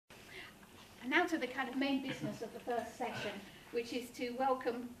now to the kind of main business of the first section, which is to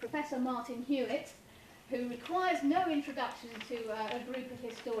welcome Professor Martin Hewitt, who requires no introduction to a group of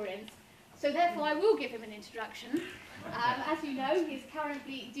historians. So therefore I will give him an introduction. As you know, he's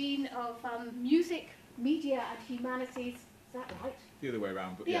currently Dean of Music, Media and Humanities. Is that right? The other way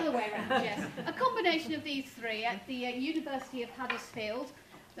around, but the other way around, yes. A combination of these three at the University of Huddersfield,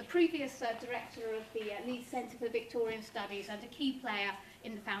 the previous director of the Leeds Centre for Victorian Studies and a key player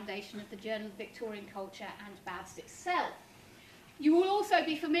in the foundation of the Journal of Victorian Culture and Bavs itself. You will also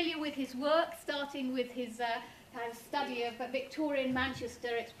be familiar with his work, starting with his kind of study of Victorian Manchester,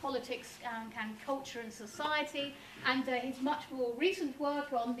 its politics and culture and society, and his much more recent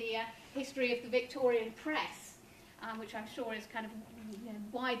work on the history of the Victorian press, which I'm sure is kind of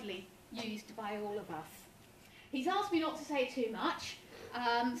widely used by all of us. He's asked me not to say too much,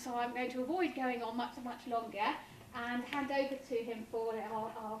 so I'm going to avoid going on much longer and hand over to him for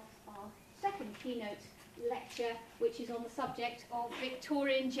our second keynote lecture, which is on the subject of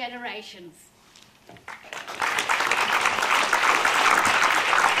Victorian generations.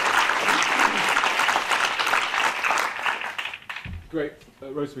 Great,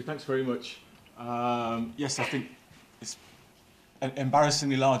 Rosemary, thanks very much. Yes, I think it's an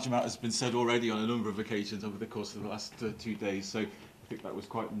embarrassingly large amount has been said already on a number of occasions over the course of the last 2 days, so I think that was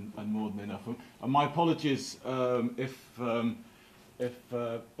quite more than enough. And my apologies if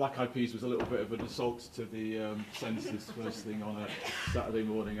Black Eyed Peas was a little bit of an assault to the senses first thing on a Saturday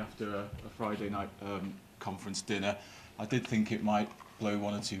morning after a Friday night conference dinner. I did think it might blow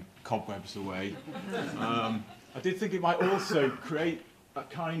 1 or 2 cobwebs away. I did think it might also create a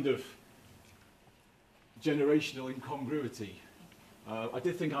kind of generational incongruity. I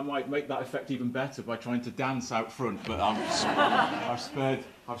did think I might make that effect even better by trying to dance out front, but I've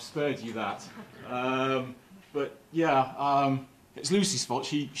spared you that. But yeah, it's Lucy's fault.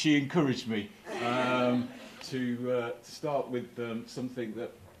 She encouraged me to start with something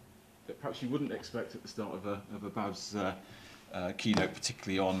that perhaps you wouldn't expect at the start of a Bavs keynote,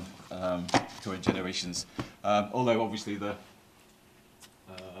 particularly on Victorian generations. Although obviously the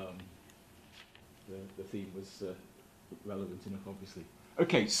theme was relevant enough, obviously.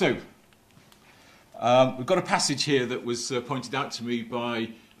 Okay, so we've got a passage here that was pointed out to me by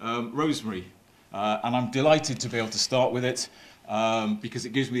Rosemary, and I'm delighted to be able to start with it because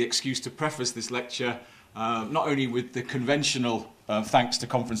it gives me the excuse to preface this lecture not only with the conventional thanks to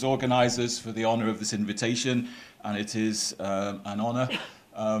conference organisers for the honour of this invitation, and it is an honour,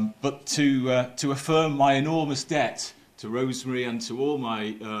 but to affirm my enormous debt to Rosemary and to all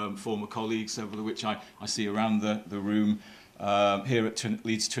my former colleagues, several of which I see around the room here at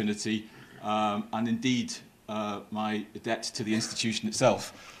Leeds Trinity, and indeed my debt to the institution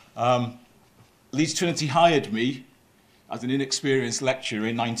itself. Leeds Trinity hired me as an inexperienced lecturer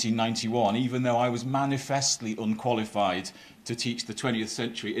in 1991, even though I was manifestly unqualified to teach the 20th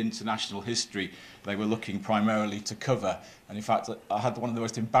century international history they were looking primarily to cover. And in fact, I had one of the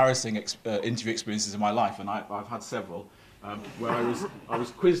most embarrassing interview experiences of my life, and I've had several, where I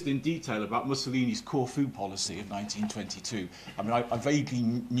was quizzed in detail about Mussolini's Corfu policy of 1922. I mean, I vaguely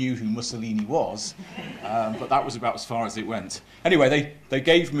knew who Mussolini was, but that was about as far as it went. Anyway, they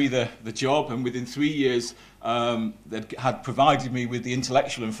gave me the job, and within 3 years, they had provided me with the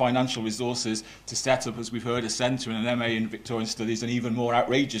intellectual and financial resources to set up, as we've heard, a centre and an MA in Victorian Studies, and even more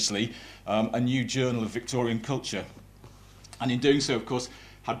outrageously, a new journal of Victorian culture. And in doing so, of course,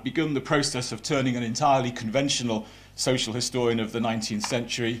 had begun the process of turning an entirely conventional social historian of the 19th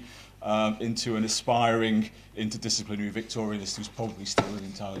century into an aspiring interdisciplinary Victorianist who's probably still an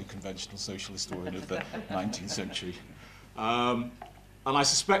entirely conventional social historian of the 19th century. And I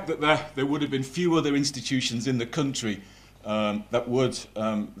suspect that there would have been few other institutions in the country that would,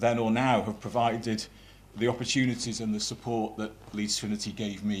 then or now, have provided the opportunities and the support that Leeds Trinity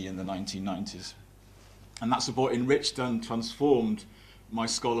gave me in the 1990s. And that support enriched and transformed my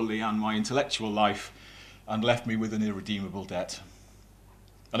scholarly and my intellectual life and left me with an irredeemable debt.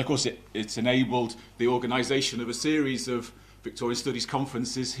 And of course it's enabled the organisation of a series of Victorian Studies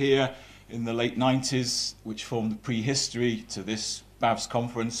conferences here in the late 90s, which formed the prehistory to this Bavs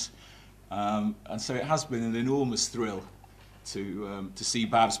conference. And so it has been an enormous thrill to see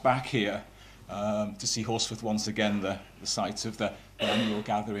Bavs back here, to see Horsforth once again the site of the annual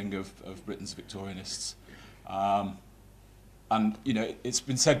gathering of Britain's Victorianists. And you know, it's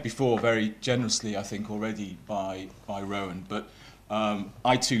been said before very generously, I think, already by Rowan, but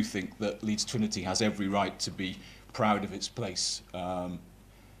I too think that Leeds Trinity has every right to be proud of its place.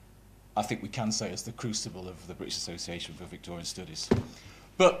 I think we can say it's the crucible of the British Association for Victorian Studies.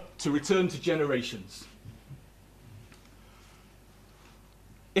 But to return to generations.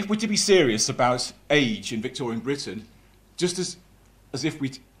 if we're to be serious about age in Victorian Britain, just as if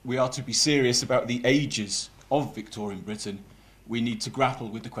we are to be serious about the ages of Victorian Britain, we need to grapple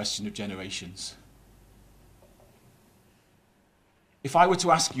with the question of generations. If I were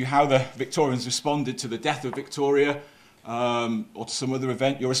to ask you how the Victorians responded to the death of Victoria, or to some other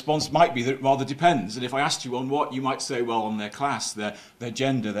event, your response might be that it rather depends. And if I asked you on what, you might say, well, on their class, their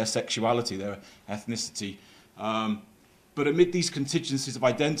gender, their sexuality, their ethnicity. But amid these contingencies of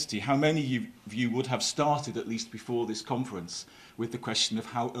identity, how many of you would have started, at least before this conference, with the question of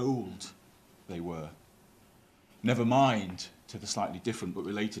how old they were? Never mind to the slightly different but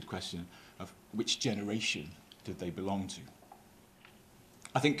related question of which generation did they belong to?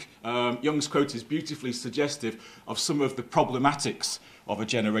 I think Young's quote is beautifully suggestive of some of the problematics of a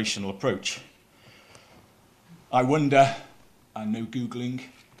generational approach. I wonder, and no Googling,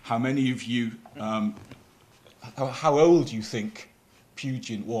 how many of you, how old you think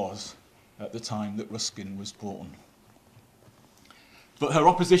Pugin was at the time that Ruskin was born. But her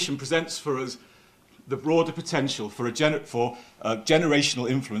opposition presents for us the broader potential for generational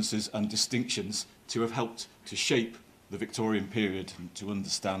influences and distinctions to have helped to shape the Victorian period and to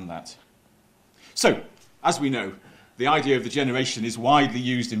understand that. So, as we know, the idea of the generation is widely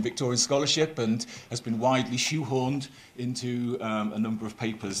used in Victorian scholarship and has been widely shoehorned into a number of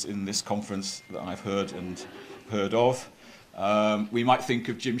papers in this conference that I've heard of. We might think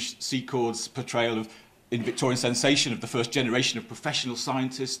of Jim Secord's portrayal in Victorian Sensation of the first generation of professional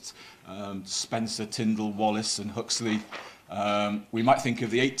scientists, Spencer, Tyndall, Wallace and Huxley. We might think of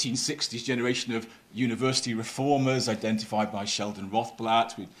the 1860s generation of university reformers identified by Sheldon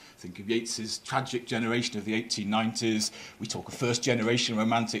Rothblatt. We think of Yeats's tragic generation of the 1890s. We talk of first generation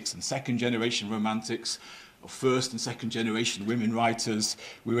romantics and second generation romantics, of first and second generation women writers.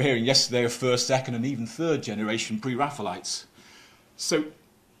 We were hearing yesterday of first, second and even third generation pre-Raphaelites. So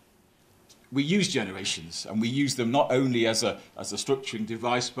we use generations, and we use them not only as a structuring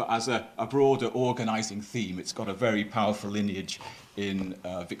device, but as a broader organising theme. It's got a very powerful lineage in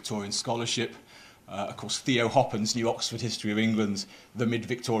Victorian scholarship. Of course, Theo Hoppen's New Oxford History of England's The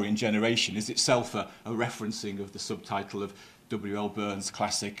Mid-Victorian Generation is itself a referencing of the subtitle of W.L. Burns'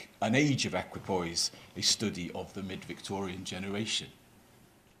 classic An Age of Equipoise, a study of the mid-Victorian generation.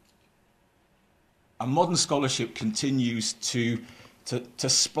 And modern scholarship continues to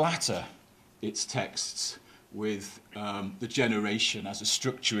splatter its texts with the generation as a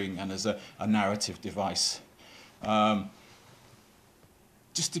structuring and as a narrative device.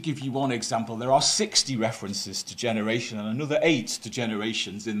 Just to give you one example, there are 60 references to generation and another 8 to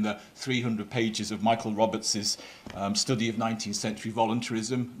generations in the 300 pages of Michael Roberts' study of 19th century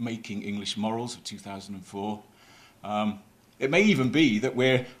voluntarism, Making English Morals of 2004. It may even be that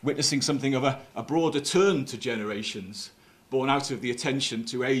we're witnessing something of a broader turn to generations, born out of the attention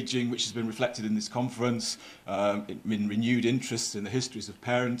to ageing, which has been reflected in this conference, in renewed interest in the histories of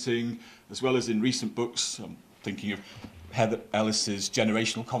parenting, as well as in recent books. I'm thinking of Heather Ellis's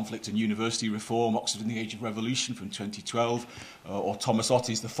Generational Conflict and University Reform, Oxford in the Age of Revolution from 2012, or Thomas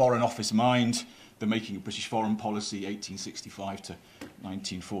Otty's The Foreign Office Mind, The Making of British Foreign Policy, 1865 to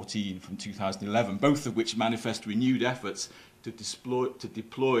 1914 from 2011, both of which manifest renewed efforts to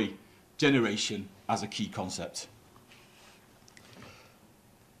deploy generation as a key concept.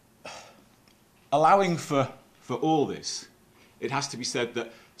 Allowing for all this, it has to be said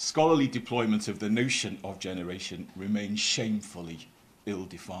that scholarly deployment of the notion of generation remains shamefully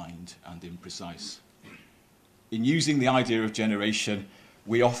ill-defined and imprecise. In using the idea of generation,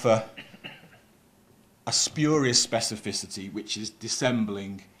 we offer a spurious specificity which is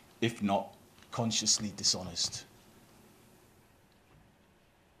dissembling, if not consciously dishonest.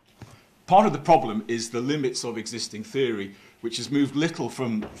 Part of the problem is the limits of existing theory, which has moved little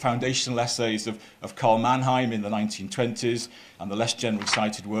from foundational essays of Karl Mannheim in the 1920s and the less generally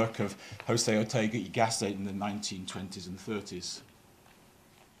cited work of José Ortega y Gasset in the 1920s and 30s.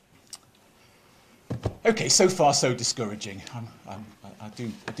 Okay, so far so discouraging. I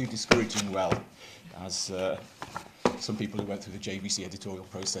do discouraging well, as some people who went through the JVC editorial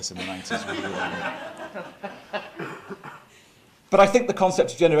process in the 90s really will. But I think the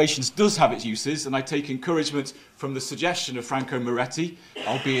concept of generations does have its uses, and I take encouragement from the suggestion of Franco Moretti,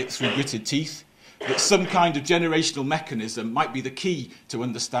 albeit through gritted teeth, that some kind of generational mechanism might be the key to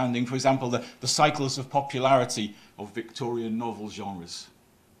understanding, for example, the cycles of popularity of Victorian novel genres.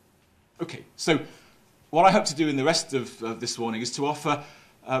 Okay, so what I hope to do in the rest of this morning is to offer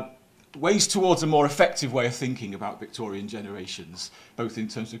ways towards a more effective way of thinking about Victorian generations, both in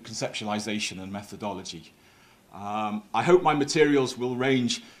terms of conceptualization and methodology. I hope my materials will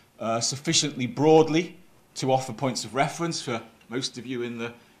range sufficiently broadly to offer points of reference for most of you in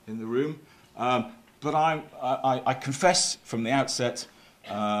the room. But I confess from the outset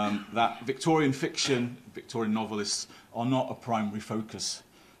that Victorian fiction, Victorian novelists, are not a primary focus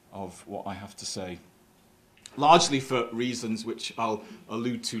of what I have to say. Largely for reasons which I'll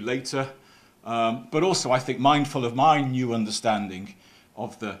allude to later, but also I think mindful of my new understanding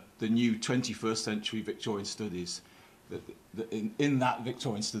of the new 21st century Victorian studies. In that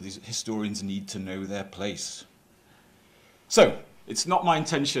Victorian studies, historians need to know their place. So, it's not my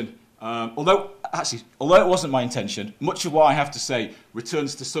intention, although it wasn't my intention, much of what I have to say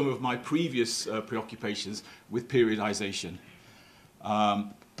returns to some of my previous preoccupations with periodization.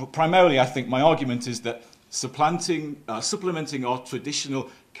 But primarily, I think my argument is that supplementing our traditional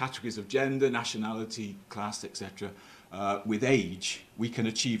categories of gender, nationality, class, etc., with age, we can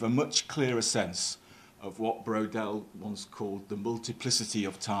achieve a much clearer sense of what Brodel once called the multiplicity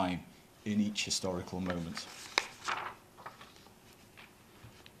of time in each historical moment.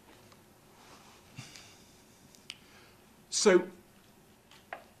 So,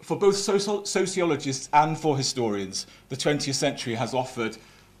 for both sociologists and for historians, the 20th century has offered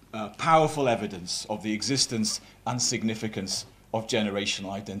powerful evidence of the existence and significance of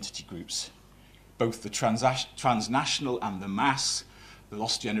generational identity groups, both the transnational and the mass, the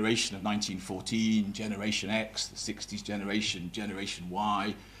lost generation of 1914, Generation X, the 60s generation, Generation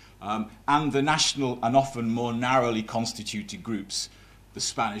Y, and the national and often more narrowly constituted groups, the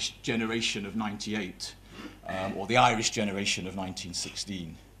Spanish generation of 98, or the Irish generation of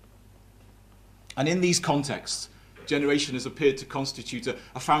 1916. And in these contexts, generation has appeared to constitute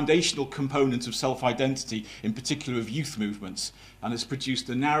a foundational component of self-identity, in particular of youth movements, and has produced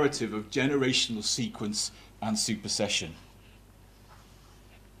a narrative of generational sequence and supersession.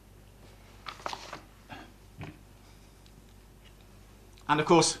 And of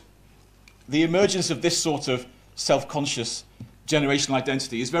course, the emergence of this sort of self-conscious generational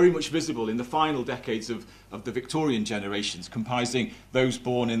identity is very much visible in the final decades of the Victorian generations, comprising those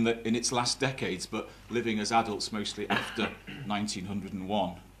born in its last decades, but living as adults mostly after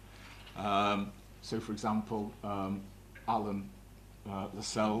 1901. So, for example, Alan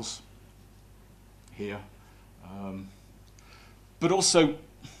Lascelles here, but also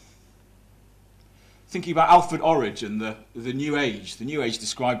thinking about Alfred Orridge and the New Age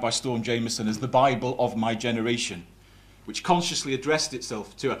described by Storm Jameson as the Bible of my generation, which consciously addressed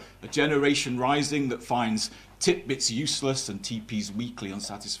itself to a generation rising that finds titbits useless and TPs weakly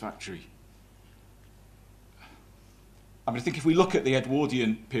unsatisfactory. I think if we look at the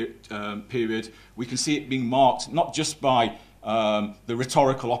Edwardian period, we can see it being marked not just by the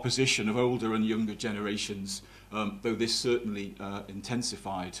rhetorical opposition of older and younger generations, though this certainly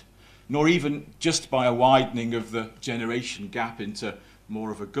intensified, nor even just by a widening of the generation gap into more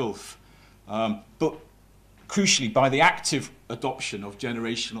of a gulf, but crucially by the active adoption of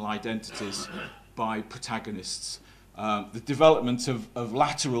generational identities by protagonists, the development of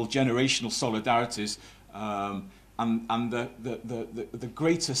lateral generational solidarities, and the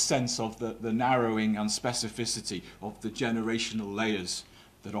greater sense of the narrowing and specificity of the generational layers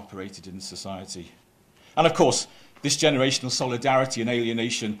that operated in society. And of course, this generational solidarity and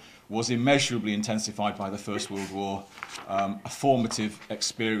alienation was immeasurably intensified by the First World War, a formative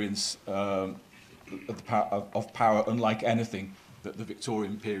experience of power unlike anything that the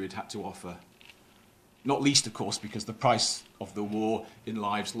Victorian period had to offer. Not least, of course, because the price of the war in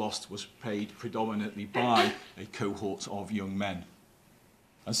lives lost was paid predominantly by a cohort of young men.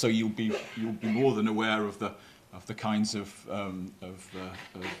 And so you'll be more than aware of the kinds of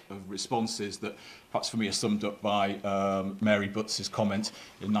responses that, perhaps for me, are summed up by Mary Butts's comment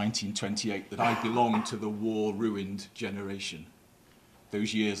in 1928 that I belong to the war-ruined generation.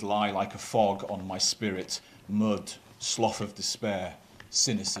 Those years lie like a fog on my spirit, mud, slough of despair,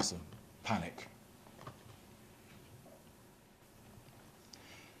 cynicism, panic.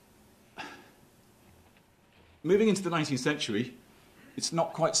 Moving into the 19th century, it's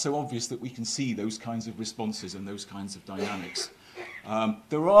not quite so obvious that we can see those kinds of responses and those kinds of dynamics.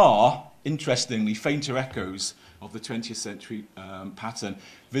 There are, interestingly, fainter echoes of the 20th century pattern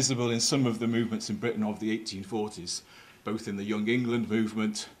visible in some of the movements in Britain of the 1840s, both in the Young England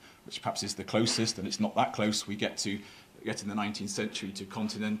movement, which perhaps is the closest, and it's not that close. We get in the 19th century to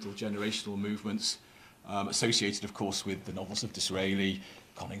continental generational movements, associated, of course, with the novels of Disraeli,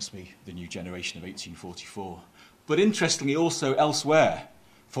 Coningsby, the New Generation of 1844. But interestingly also elsewhere,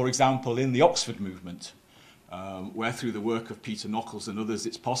 for example, in the Oxford movement, where through the work of Peter Nockels and others,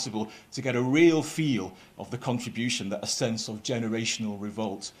 it's possible to get a real feel of the contribution that a sense of generational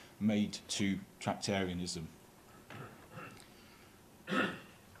revolt made to Tractarianism.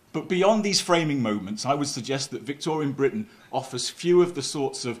 But beyond these framing moments, I would suggest that Victorian Britain offers few of the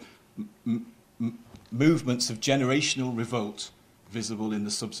sorts of movements of generational revolt visible in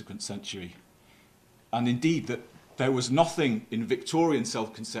the subsequent century. And indeed, that there was nothing in Victorian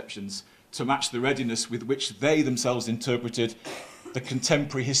self-conceptions to match the readiness with which they themselves interpreted the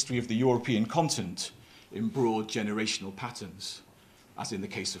contemporary history of the European continent in broad generational patterns, as in the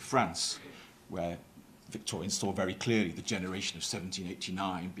case of France, where Victorians saw very clearly the generation of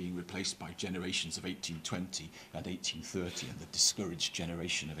 1789 being replaced by generations of 1820 and 1830 and the discouraged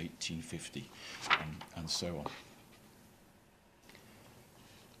generation of 1850 and so on.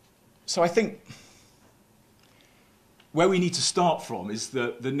 So I think where we need to start from is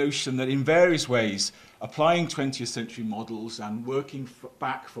the notion that in various ways applying 20th century models and working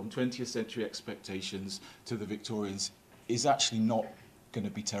back from 20th century expectations to the Victorians is actually not going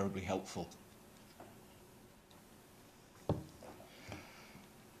to be terribly helpful.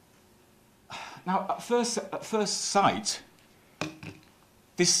 Now, at first sight,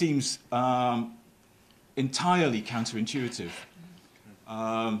 this seems entirely counterintuitive.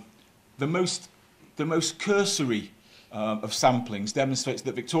 The most cursory of samplings demonstrates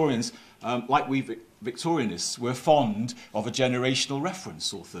that Victorians, like we Victorianists, were fond of a generational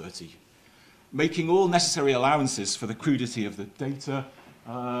reference, or 30, making all necessary allowances for the crudity of the data.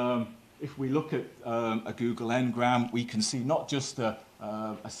 If we look at a Google Ngram, we can see not just a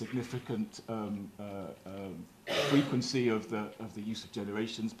significant frequency of the use of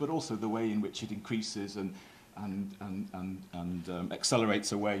generations, but also the way in which it increases and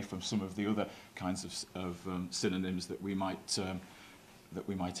accelerates away from some of the other kinds of synonyms that we might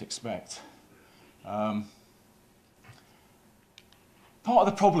expect. Part of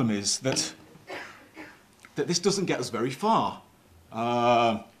the problem is that this doesn't get us very far.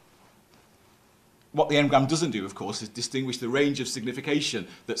 What the Ngram doesn't do, of course, is distinguish the range of signification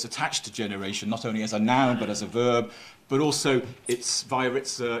that's attached to generation, not only as a noun but as a verb, but also via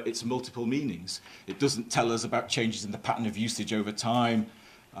its multiple meanings. It doesn't tell us about changes in the pattern of usage over time.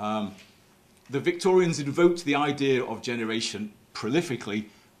 The Victorians invoked the idea of generation prolifically,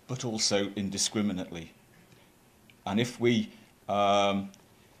 but also indiscriminately. And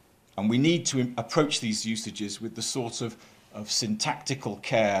we need to approach these usages with the sort of syntactical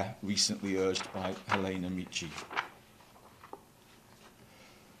care recently urged by Helena Michi.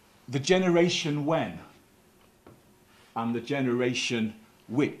 The generation when and the generation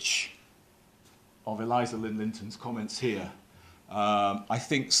which of Eliza Lynn Linton's comments here, I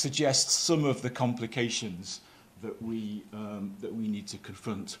think suggests some of the complications that we need to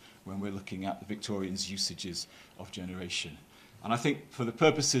confront when we're looking at the Victorians' usages of generation. And I think for the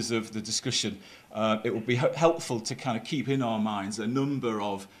purposes of the discussion, it will be helpful to kind of keep in our minds a number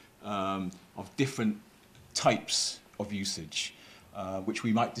of different types of usage, which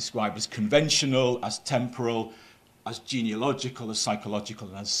we might describe as conventional, as temporal, as genealogical, as psychological,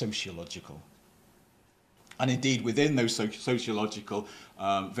 and as sociological. And indeed, within those sociological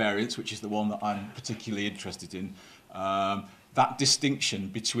variants, which is the one that I'm particularly interested in, that distinction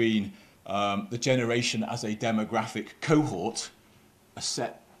between the generation as a demographic cohort, a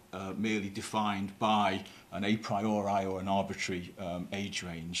set merely defined by an a priori or an arbitrary age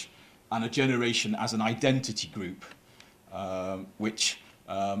range, and a generation as an identity group, which,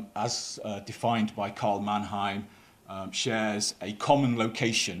 as defined by Karl Mannheim, shares a common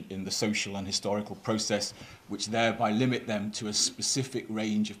location in the social and historical process, which thereby limit them to a specific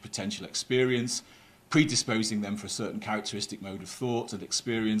range of potential experience, predisposing them for a certain characteristic mode of thought and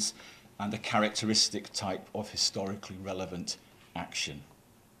experience, and a characteristic type of historically relevant action.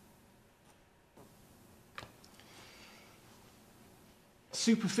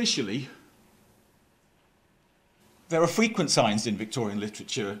 Superficially, there are frequent signs in Victorian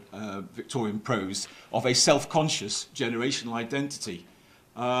literature, Victorian prose, of a self-conscious generational identity.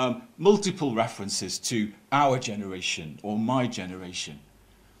 Multiple references to our generation or my generation.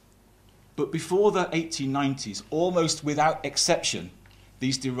 But before the 1890s, almost without exception,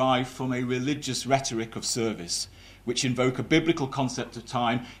 these derive from a religious rhetoric of service, which invoke a biblical concept of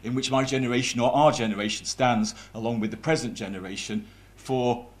time in which my generation or our generation stands, along with the present generation,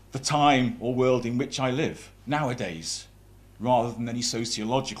 for the time or world in which I live, nowadays, rather than any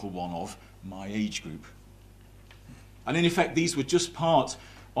sociological one of my age group. And in effect, these were just part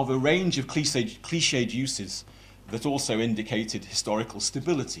of a range of cliched uses that also indicated historical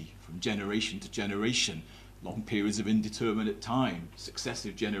stability from generation to generation, long periods of indeterminate time,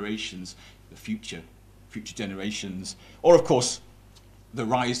 successive generations, the future generations, or of course, the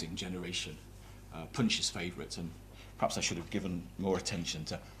rising generation, Punch's favourite. And perhaps I should have given more attention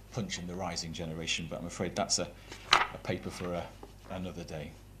to Punch and the rising generation, but I'm afraid that's a paper for another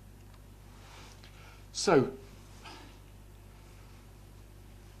day. So,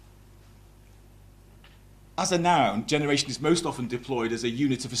 as a noun, generation is most often deployed as a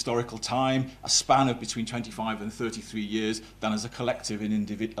unit of historical time, a span of between 25 and 33 years, than as a collective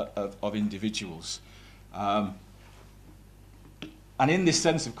of individuals. And in this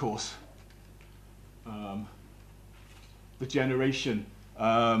sense, of course, the generation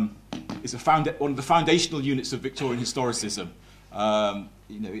is one of the foundational units of Victorian historicism,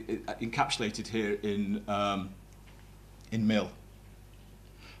 encapsulated here in Mill.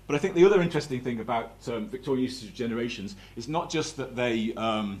 But I think the other interesting thing about Victorian usage of generations is not just that they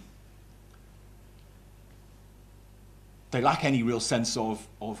lack any real sense of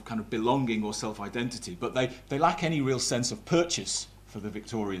kind of belonging or self-identity, but they lack any real sense of purchase for the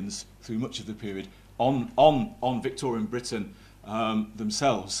Victorians through much of the period on Victorian Britain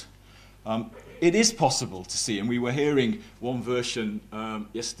themselves. It is possible to see, and we were hearing one version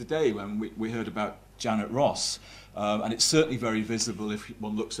yesterday when we heard about Janet Ross, and it's certainly very visible if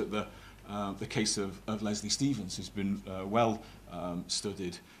one looks at the case of Leslie Stevens, who's been well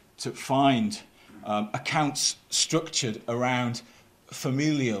studied, to find accounts structured around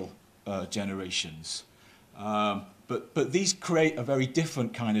familial generations. But these create a very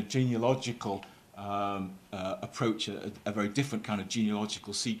different kind of genealogical approach, a very different kind of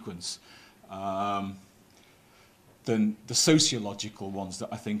genealogical sequence than the sociological ones that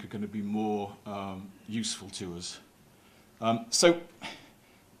I think are going to be more useful to us. So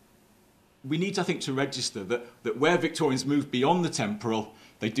we need, I think, to register that where Victorians move beyond the temporal,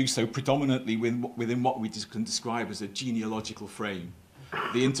 they do so predominantly within what we can describe as a genealogical frame.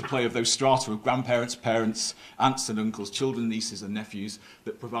 The interplay of those strata of grandparents, parents, aunts and uncles, children, nieces and nephews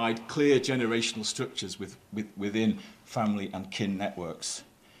that provide clear generational structures within family and kin networks.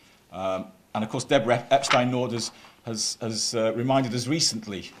 And of course, Deborah Epstein-Nord has reminded us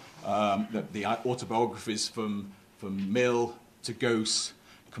recently that the autobiographies from Mill to Gose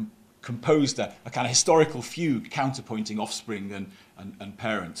composed a kind of historical fugue counterpointing offspring and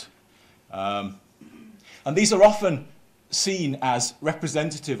parent. And these are often seen as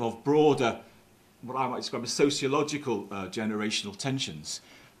representative of broader, what I might describe as sociological generational tensions.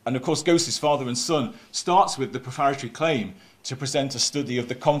 And of course, Gose's Father and Son starts with the prefatory claim to present a study of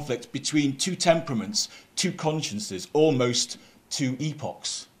the conflict between two temperaments, two consciences, almost two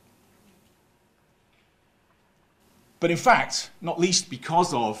epochs. But in fact, not least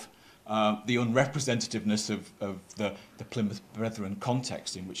because of the unrepresentativeness of the Plymouth Brethren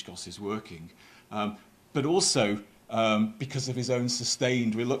context in which Gosse is working, but also because of his own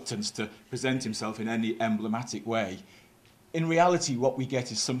sustained reluctance to present himself in any emblematic way, in reality what we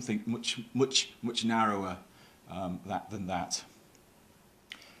get is something much narrower than that.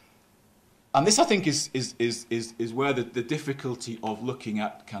 And this, I think, is where the difficulty of looking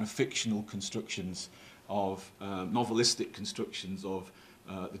at kind of fictional constructions of novelistic constructions of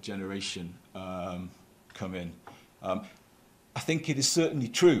the generation come in. I think it is certainly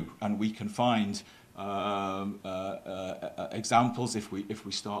true, and we can find examples if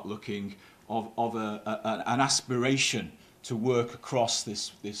we start looking of an aspiration to work across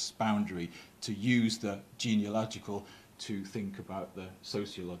this boundary, to use the genealogical to think about the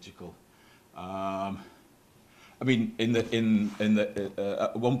sociological. I mean,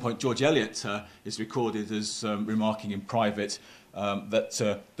 at one point, George Eliot is recorded as remarking in private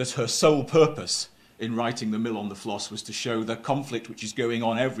that her sole purpose in writing The Mill on the Floss was to show the conflict which is going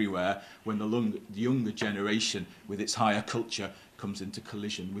on everywhere when the younger generation, with its higher culture, comes into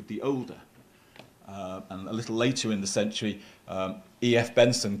collision with the older. And a little later in the century, E.F.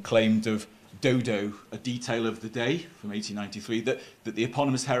 Benson claimed of Dodo, A Detail of the Day, from 1893, that the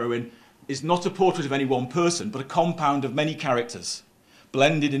eponymous heroine is not a portrait of any one person, but a compound of many characters,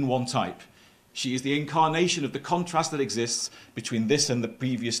 blended in one type. She is the incarnation of the contrast that exists between this and the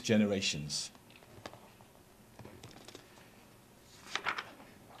previous generations.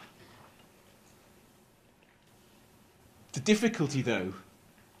 The difficulty, though,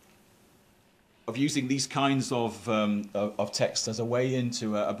 of using these kinds of texts as a way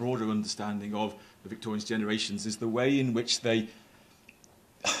into a broader understanding of the Victorian generations is the way in which they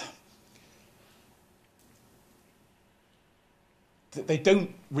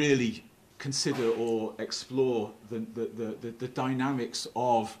don't really consider or explore the dynamics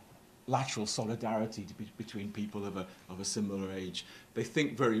of lateral solidarity between people of a similar age. They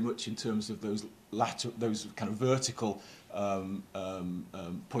think very much in terms of those kind of vertical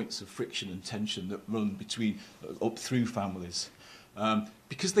points of friction and tension that run up through families,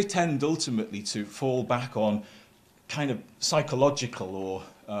 because they tend ultimately to fall back on kind of psychological or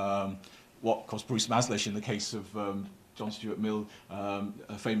what, of course, Bruce Maslish in the case of John Stuart Mill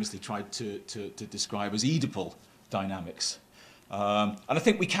famously tried to describe as Oedipal dynamics. And I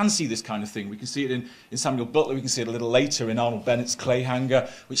think we can see this kind of thing. We can see it in Samuel Butler, we can see it a little later in Arnold Bennett's Clayhanger,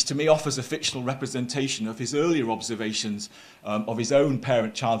 which to me offers a fictional representation of his earlier observations of his own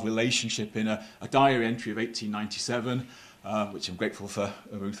parent-child relationship in a diary entry of 1897, which I'm grateful for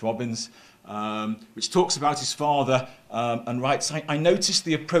Ruth Robbins, which talks about his father and writes, I noticed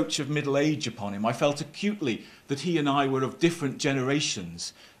the approach of middle age upon him. I felt acutely that he and I were of different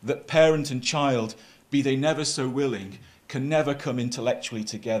generations, that parent and child, be they never so willing, can never come intellectually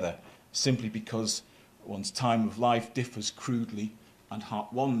together, simply because one's time of life differs crudely and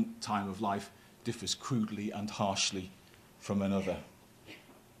one time of life differs crudely and harshly from another.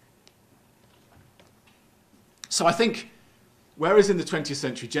 So I think, whereas in the 20th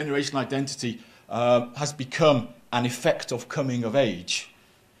century generational identity has become an effect of coming of age,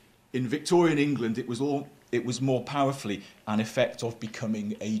 in Victorian England it was more powerfully an effect of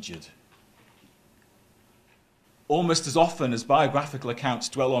becoming aged. Almost as often as biographical accounts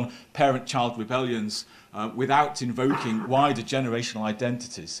dwell on parent-child rebellions without invoking wider generational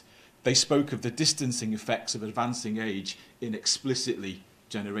identities, they spoke of the distancing effects of advancing age in explicitly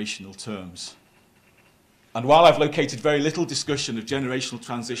generational terms. And while I've located very little discussion of generational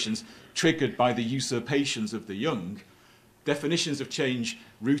transitions triggered by the usurpations of the young, definitions of change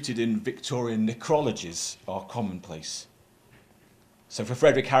rooted in Victorian necrologies are commonplace. So for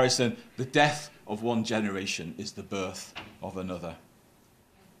Frederick Harrison, the death of one generation is the birth of another.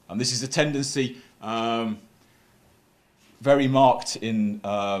 And this is a tendency very marked in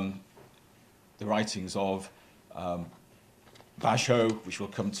the writings of Bajot, which we'll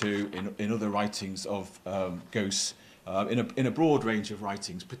come to in other writings of Gauss, in a broad range of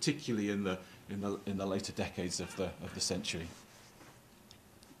writings, particularly in the later decades of the century.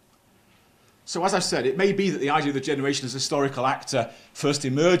 So as I've said, it may be that the idea of the generation as a historical actor first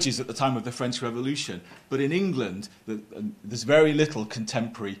emerges at the time of the French Revolution, but in England there's very little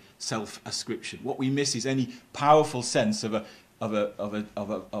contemporary self-ascription. What we miss is any powerful sense of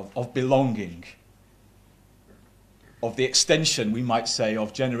belonging, of the extension, we might say,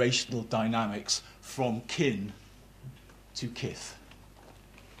 of generational dynamics from kin to kith.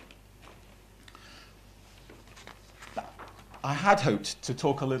 I had hoped to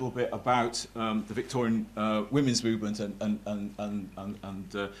talk a little bit about the Victorian women's movement and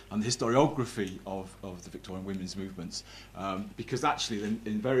the historiography of the Victorian women's movements, because actually,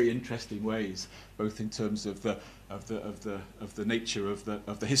 in very interesting ways, both in terms of the nature of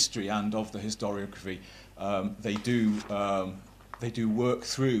the history and of the historiography, they do work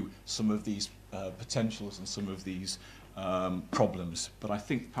through some of these potentials and some of these problems. But I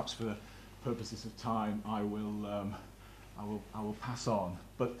think perhaps for the purposes of time, I will pass on.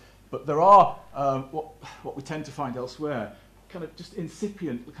 But there are what we tend to find elsewhere, kind of just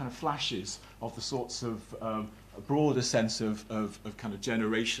incipient kind of flashes of the sorts of a broader sense of kind of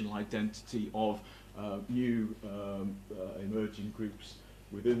generational identity of new emerging groups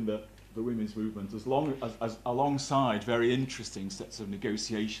within the women's movement, as alongside very interesting sets of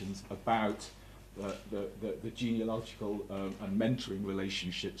negotiations about the genealogical and mentoring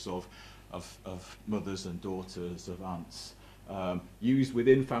relationships of mothers and daughters, of aunts, used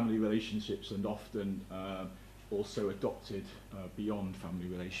within family relationships and often also adopted beyond family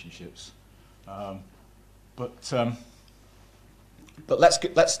relationships. But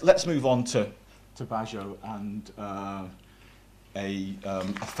let's move on to Bajot and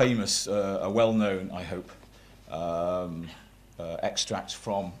a famous, a well-known, I hope, extract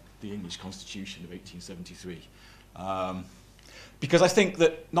from the English Constitution of 1873. Because I think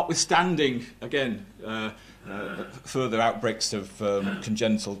that, notwithstanding, again, further outbreaks of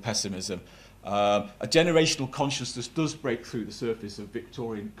congenital pessimism, a generational consciousness does break through the surface of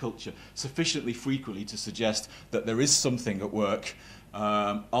Victorian culture sufficiently frequently to suggest that there is something at work,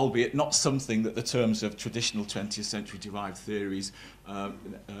 albeit not something that the terms of traditional 20th century derived theories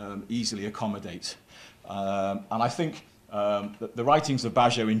easily accommodate. And I think the writings of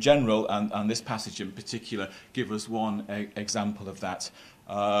Bajot in general, and this passage in particular, give us one example of that.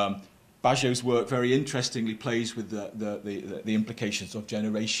 Bajot's work very interestingly plays with the implications of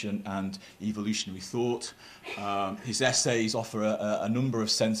generation and evolutionary thought. His essays offer a number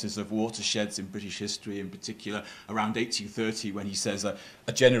of senses of watersheds in British history, in particular around 1830, when he says a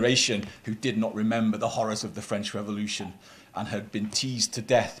generation who did not remember the horrors of the French Revolution and had been teased to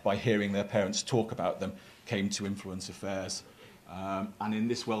death by hearing their parents talk about them came to influence affairs. And in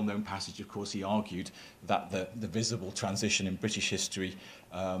this well-known passage, of course, he argued that the visible transition in British history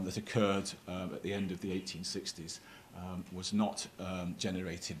that occurred at the end of the 1860s was not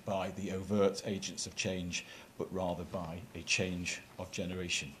generated by the overt agents of change, but rather by a change of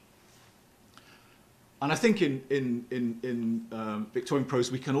generation. And I think in Victorian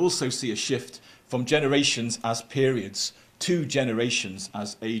prose we can also see a shift from generations as periods to generations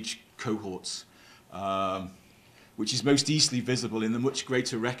as age cohorts, which is most easily visible in the much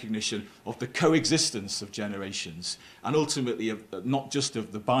greater recognition of the coexistence of generations, and ultimately not just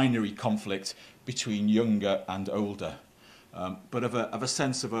of the binary conflict between younger and older, but of a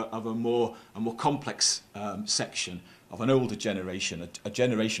sense of a more complex section of an older generation, a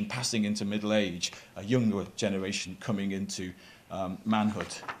generation passing into middle age, a younger generation coming into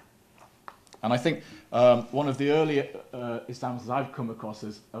manhood. And I think one of the earlier examples I've come across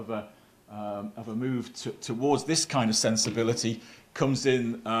of a move towards this kind of sensibility comes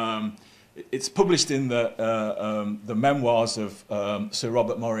in. It's published in the memoirs of Sir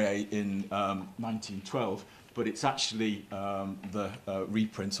Robert Morier in 1912, but it's actually the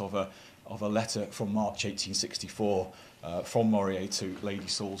reprint of a letter from March 1864 from Morier to Lady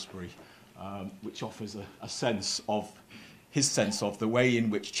Salisbury, which offers a sense of his sense of the way in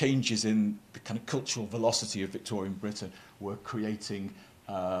which changes in the kind of cultural velocity of Victorian Britain were creating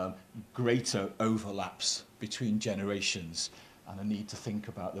greater overlaps between generations, and a need to think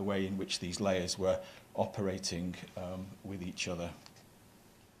about the way in which these layers were operating with each other.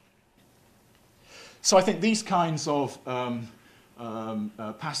 So I think these kinds of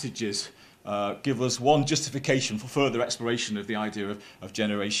passages give us one justification for further exploration of the idea of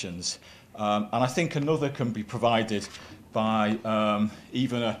generations. And I think another can be provided by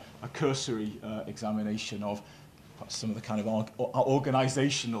even a cursory examination of some of the kind of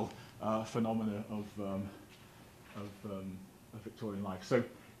organisational phenomena of Victorian life. So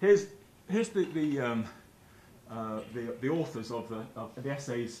here's the authors of the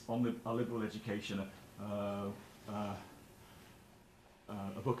essays on our liberal education, a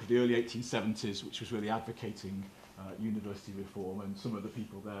book of the early 1870s, which was really advocating university reform, and some of the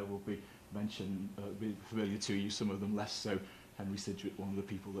people there will be mentioned, be familiar to you, some of them less so. Henry Sidgwick, one of the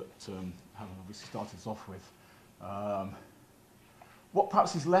people that Helen obviously started us off with. What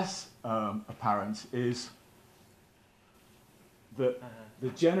perhaps is less apparent is that the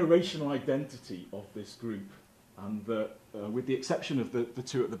generational identity of this group, and with the exception of the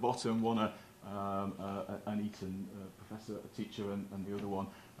two at the bottom, one an Eton professor, a teacher, and the other one,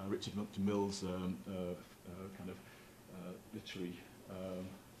 Richard Monckton Mills, kind of literary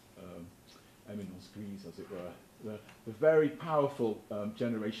eminence grise, as it were. The very powerful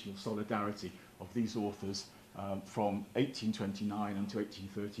generational solidarity of these authors from 1829 until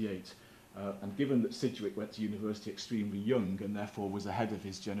 1838. And given that Sidgwick went to university extremely young and therefore was ahead of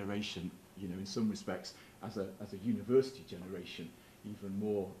his generation, you know, in some respects, as a university generation, even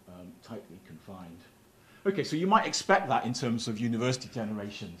more tightly confined. Okay, so you might expect that in terms of university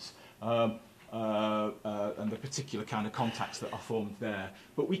generations and the particular kind of contacts that are formed there.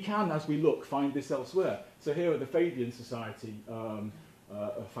 But we can, as we look, find this elsewhere. So here are the Fabian Society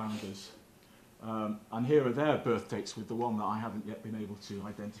founders. And here are their birth dates with the one that I haven't yet been able to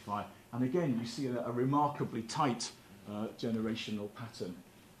identify. And again, you see a remarkably tight generational pattern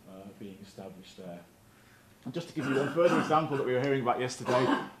being established there. And just to give you one further example that we were hearing about yesterday,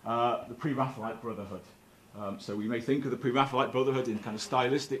 the Pre-Raphaelite Brotherhood. So we may think of the Pre-Raphaelite Brotherhood in kind of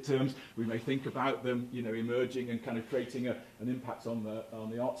stylistic terms. We may think about them, you know, emerging and kind of creating an impact on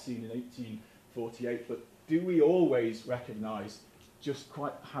the art scene in 1848. But do we always recognise just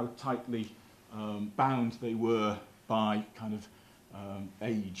quite how tightly bound they were by kind of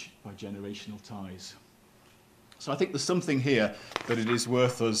age, by generational ties? So I think there's something here that it is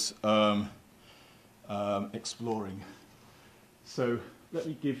worth us exploring. So let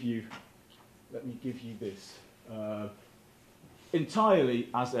me give you this entirely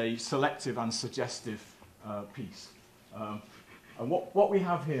as a selective and suggestive piece. And what we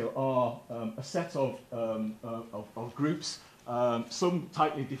have here are a set of groups, some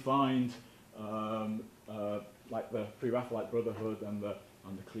tightly defined, like the Pre-Raphaelite Brotherhood and the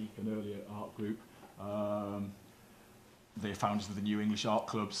clique, an earlier art group. They're founders of the New English Art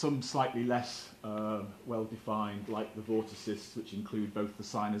Club. Some slightly less well-defined, like the Vorticists, which include both the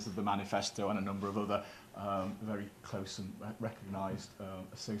signers of the Manifesto and a number of other very close and recognised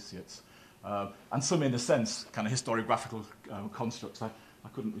associates. And some, in a sense, kind of historiographical constructs. I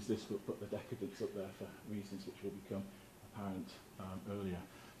couldn't resist but put the Decadents up there for reasons which will become apparent earlier.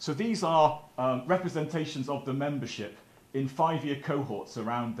 So these are representations of the membership in 5-year cohorts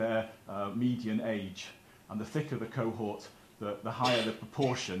around their median age. And the thicker the cohort, the higher the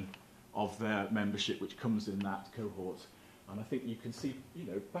proportion of their membership which comes in that cohort. And I think you can see,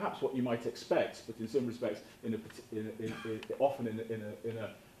 perhaps what you might expect, but in some respects, often in a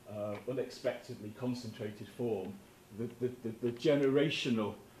unexpectedly concentrated form, the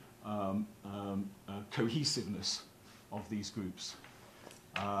generational cohesiveness of these groups.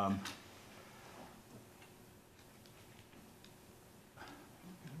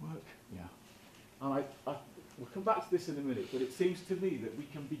 Work? Yeah. And we'll come back to this in a minute, but it seems to me that we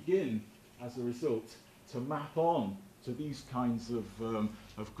can begin, as a result, to map on to these kinds of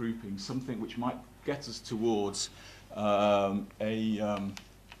groupings, something which might get us towards a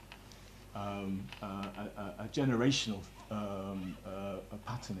generational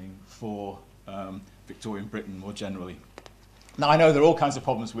patterning for Victorian Britain more generally. Now, I know there are all kinds of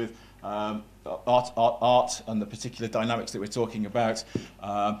problems with art and the particular dynamics that we're talking about.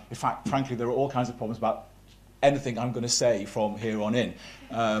 In fact, frankly, there are all kinds of problems about anything I'm going to say from here on in.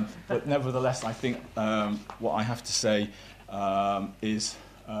 But nevertheless, I think what I have to say is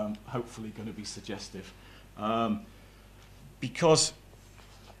hopefully going to be suggestive. Because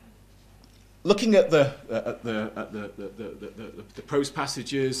looking at the prose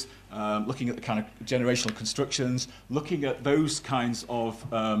passages, looking at the kind of generational constructions, looking at those kinds of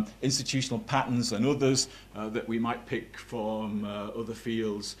institutional patterns and others that we might pick from other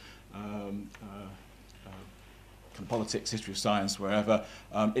fields, kind of politics, history of science, wherever,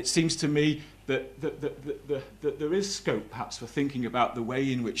 it seems to me that there is scope perhaps for thinking about the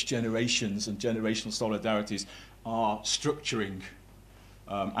way in which generations and generational solidarities are structuring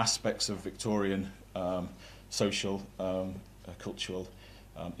aspects of Victorian social, cultural,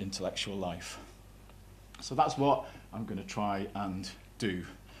 intellectual life. So that's what I'm going to try and do.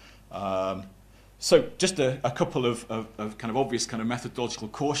 So just a couple of kind of obvious kind of methodological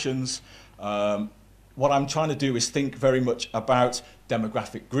cautions. What I'm trying to do is think very much about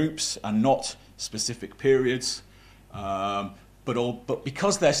demographic groups and not specific periods. But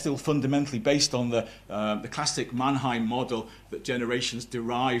because they're still fundamentally based on the classic Mannheim model that generations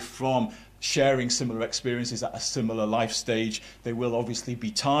derive from sharing similar experiences at a similar life stage, they will obviously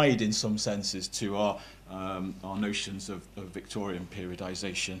be tied in some senses to our notions of Victorian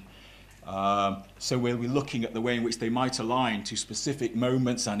periodization. So we'll be looking at the way in which they might align to specific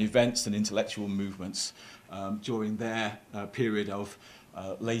moments and events and intellectual movements during their period of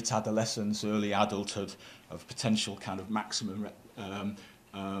late adolescence, early adulthood, of potential kind of maximum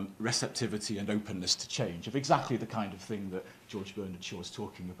receptivity and openness to change, of exactly the kind of thing that George Bernard Shaw is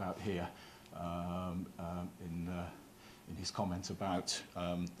talking about here in his comment about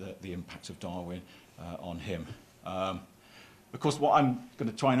the impact of Darwin on him. Of course, what I'm going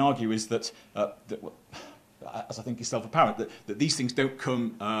to try and argue is that, as I think is self-apparent, that these things don't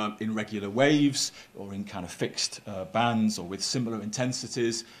come in regular waves or in kind of fixed bands or with similar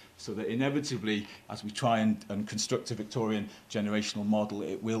intensities, so that inevitably, as we try and construct a Victorian generational model,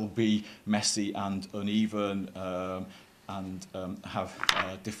 it will be messy and uneven and have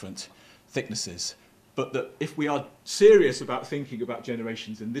different thicknesses. But that if we are serious about thinking about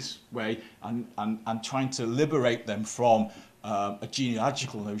generations in this way and trying to liberate them from a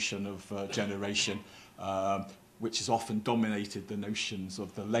genealogical notion of generation, which has often dominated the notions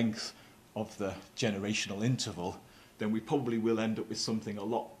of the length of the generational interval, then we probably will end up with something a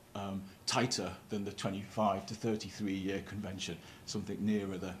lot tighter than the 25 to 33 year convention, something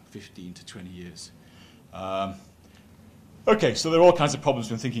nearer the 15 to 20 years. Okay, so there are all kinds of problems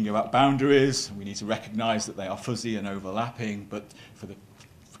when thinking about boundaries. We need to recognise that they are fuzzy and overlapping, but for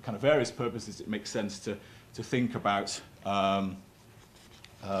kind of various purposes it makes sense to think about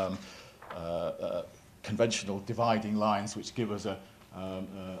conventional dividing lines which give us a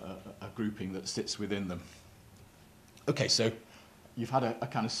grouping that sits within them. Okay, so you've had a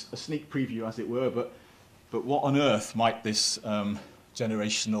kind of a sneak preview, as it were, but what on earth might this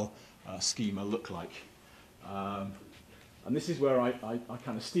generational schema look like? And this is where I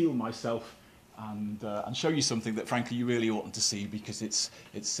kind of steel myself and show you something that, frankly, you really oughtn't to see because it's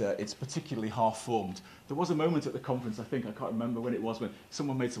particularly half-formed. There was a moment at the conference, I think, I can't remember when it was, when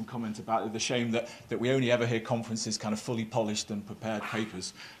someone made some comment about the shame that we only ever hear conferences kind of fully polished and prepared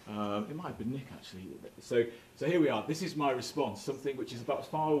papers. It might have been Nick, actually. So here we are. This is my response, something which is about as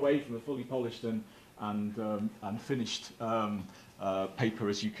far away from a fully polished and finished paper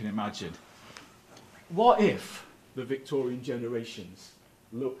as you can imagine. What if the Victorian generations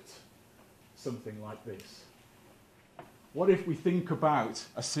looked something like this? What if we think about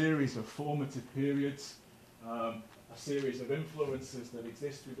a series of formative periods, a series of influences that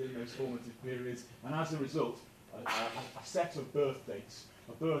exist within those formative periods, and as a result, a set of birth dates,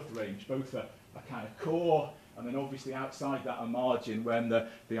 a birth range, both a kind of core, and then obviously outside that a margin when the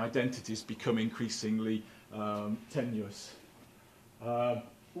identities become increasingly tenuous.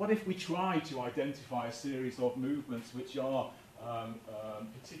 What if we try to identify a series of movements which are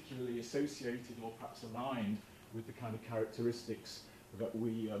particularly associated or perhaps aligned with the kind of characteristics that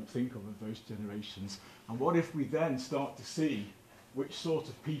we think of those generations? And what if we then start to see which sort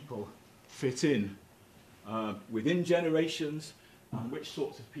of people fit in within generations, and which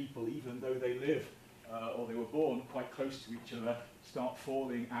sorts of people, even though they live or they were born quite close to each other, start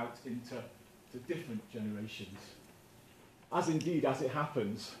falling out into different generations? As indeed, as it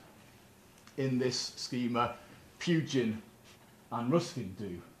happens, in this schema, Pugin and Ruskin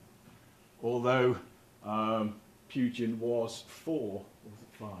do. Although Pugin was 4, or was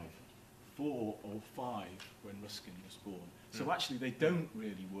it 5? 4 or 5 when Ruskin was born. So actually they don't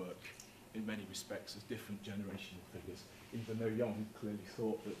really work in many respects as different generational figures, even though Young clearly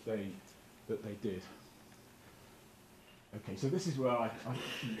thought that they did. Okay, so this is where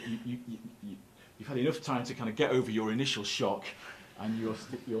you've had enough time to kind of get over your initial shock, and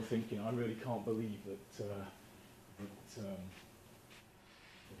you're thinking, I really can't believe that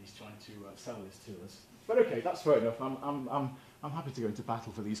he's trying to sell this to us. But okay, that's fair enough. I'm happy to go into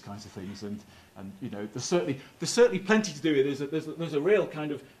battle for these kinds of things, and you know, there's certainly plenty to do with it. There's a real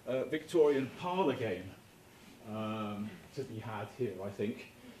kind of Victorian parlour game to be had here, I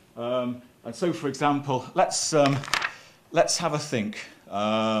think. And so, for example, let's have a think.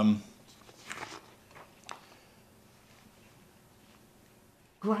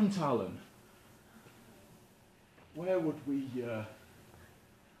 Grant Allen. Where would we...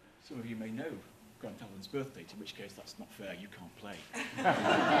 some of you may know Grant Allen's birth date, in which case that's not fair, you can't play.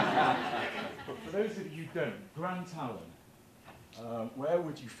 But for those of you who don't, Grant Allen, where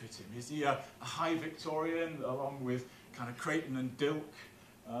would you fit him? Is he a high Victorian, along with kind of Creighton and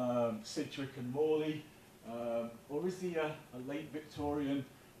Dilke, Sidgwick and Morley, or is he a late Victorian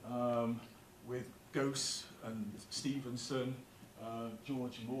with Ghost and Stevenson,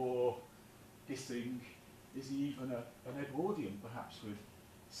 George Moore, Gissing? Is he even an Edwardian, perhaps, with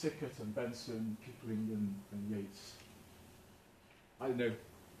Sickert and Benson, Kipling and Yeats? I don't know.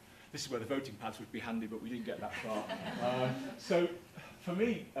 This is where the voting pads would be handy, but we didn't get that far. So, for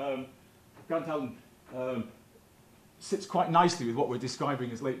me, Grant Allen sits quite nicely with what we're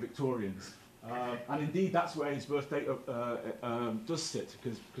describing as late Victorians. And indeed, that's where his birth date does sit,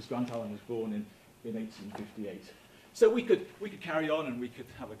 because Grant Allen was born in 1858. So we could carry on, and we could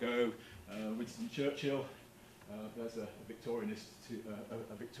have a go. Winston Churchill, there's a Victorianist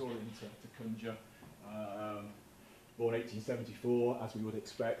a Victorian to conjure. Born 1874, as we would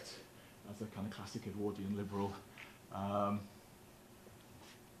expect, as a kind of classic Edwardian liberal.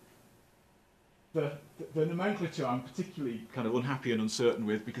 The nomenclature I'm particularly kind of unhappy and uncertain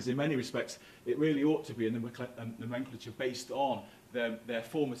with, because in many respects it really ought to be a nomenclature based on their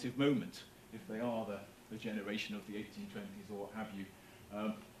formative moment, if they are the generation of the 1820s or what have you.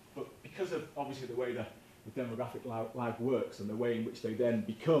 But because of obviously the way the demographic lag works, and the way in which they then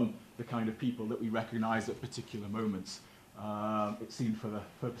become the kind of people that we recognise at particular moments, it seemed for the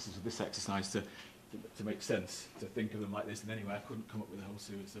purposes of this exercise to make sense to think of them like this. And anyway, I couldn't come up with a whole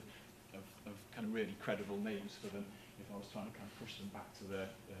series of kind of really credible names for them if I was trying to kind of push them back to their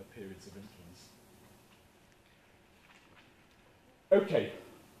periods of influence. Okay,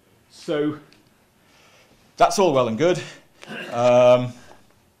 so that's all well and good.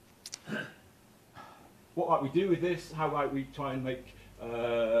 What might we do with this? How might we try and make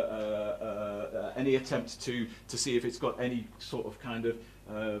any attempt to see if it's got any sort of kind of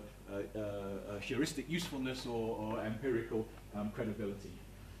heuristic usefulness or empirical credibility?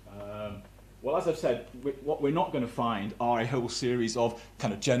 Well, as I've said, what we're not going to find are a whole series of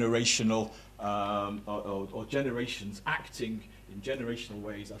kind of generational or generations acting in generational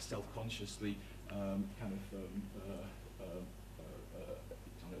ways as self-consciously trying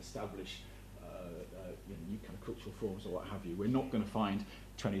to establish new kind of cultural forms or what have you. We're not going to find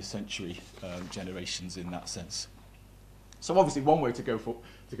 20th century generations in that sense. So obviously one way to go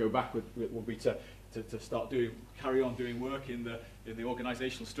back would be to carry on doing work in the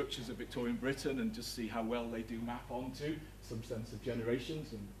organisational structures of Victorian Britain and just see how well they do map onto some sense of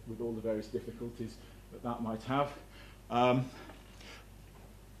generations, and with all the various difficulties that might have.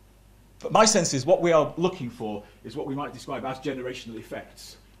 But my sense is what we are looking for is what we might describe as generational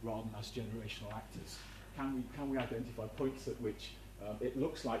effects rather than as generational actors. Can we identify points at which it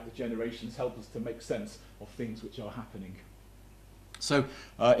looks like the generations help us to make sense of things which are happening? So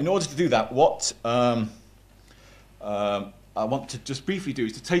in order to do that, what I want to just briefly do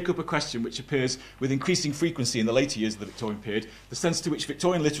is to take up a question which appears with increasing frequency in the later years of the Victorian period, the sense to which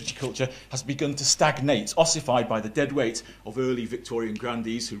Victorian literature culture has begun to stagnate, ossified by the dead weight of early Victorian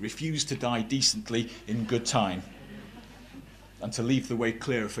grandees who refused to die decently in good time. and to leave the way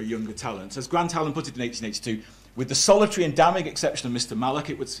clearer for younger talent. As Grant Allen put it in 1882, with the solitary and damning exception of Mr. Mallock,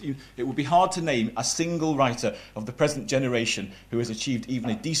 it would be hard to name a single writer of the present generation who has achieved even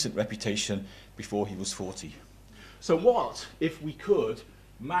a decent reputation before he was 40. So what if we could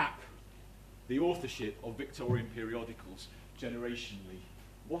map the authorship of Victorian periodicals generationally?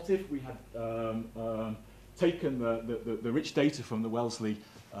 What if we had taken the rich data from the Wellesley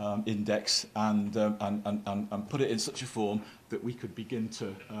index and put it in such a form that we could begin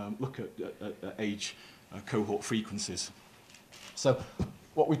to look at age cohort frequencies? So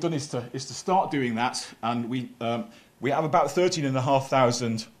what we've done is to start doing that, and we have about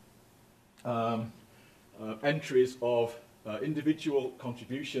 13,500 entries of individual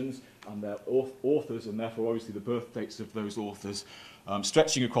contributions and their authors, and therefore obviously the birth dates of those authors,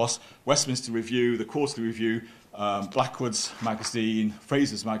 stretching across Westminster Review, the Quarterly Review, Blackwood's magazine,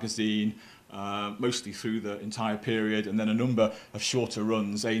 Fraser's magazine, mostly through the entire period, and then a number of shorter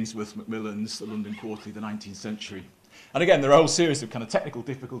runs, Ainsworth, Macmillan's, the London Quarterly, the 19th century. And again, there are a whole series of kind of technical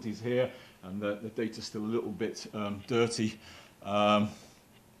difficulties here, and the data's still a little bit dirty.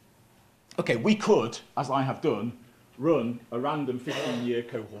 Okay, we could, as I have done, run a random 15-year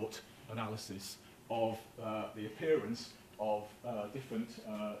cohort analysis of the appearance of different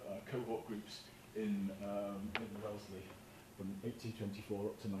cohort groups in Wellesley from 1824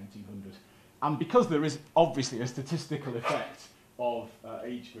 up to 1900. And because there is obviously a statistical effect of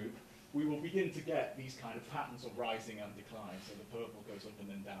age group, we will begin to get these kind of patterns of rising and decline. So the purple goes up and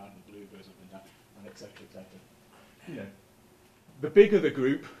then down, the blue goes up and down, and et cetera, et cetera. You know, the bigger the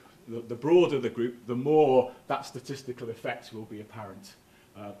group, the broader the group, the more that statistical effect will be apparent.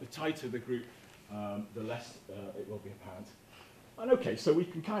 The tighter the group, the less it will be apparent. And okay, so we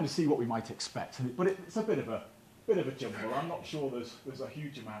can kind of see what we might expect, but it's a bit of a jumble. I'm not sure there's a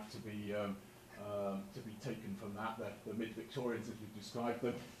huge amount to be taken from that. The mid-Victorians, as we've described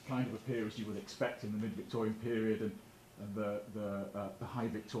them, kind of appear as you would expect in the mid-Victorian period, and the high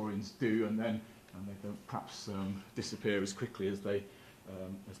Victorians do, and they don't perhaps disappear as quickly as they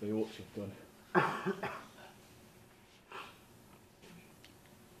ought to have done.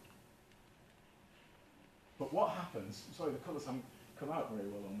 But what happens, sorry, the colours haven't come out very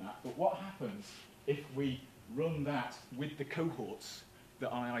well on that, but what happens if we run that with the cohorts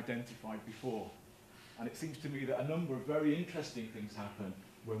that I identified before? And it seems to me that a number of very interesting things happen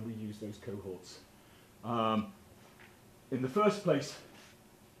when we use those cohorts. In the first place,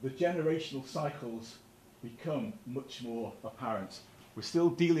 the generational cycles become much more apparent. We're still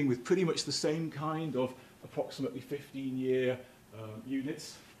dealing with pretty much the same kind of approximately 15-year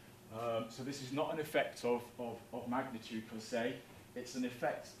units. So this is not an effect of magnitude per se. It's an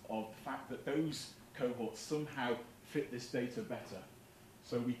effect of the fact that those cohorts somehow fit this data better.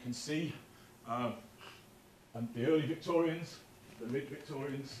 So we can see and the early Victorians, the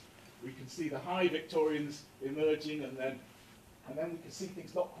mid-Victorians, we can see the high Victorians emerging, and then we can see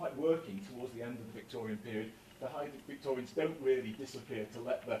things not quite working towards the end of the Victorian period. The high Victorians don't really disappear to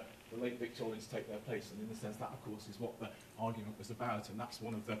let the late Victorians take their place, and in a sense that, of course, is what the argument was about, and that's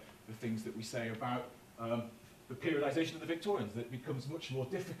one of the things that we say about the periodisation of the Victorians, that it becomes much more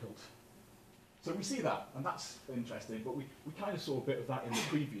difficult. So we see that, and that's interesting, but we kind of saw a bit of that in the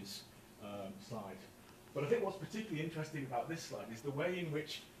previous slide. But I think what's particularly interesting about this slide is the way in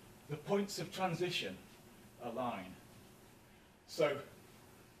which the points of transition align. So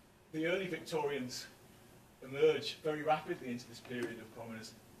the early Victorians emerge very rapidly into this period of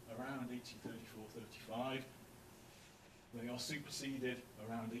prominence around 1834-35. They are superseded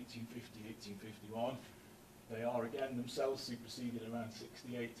around 1850-1851. They are again themselves superseded around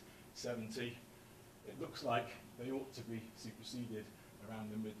 68-70. It looks like they ought to be superseded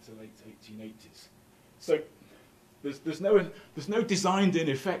around the mid to late 1880s. So there's no designed-in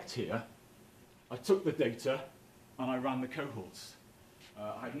effect here. I took the data and I ran the cohorts.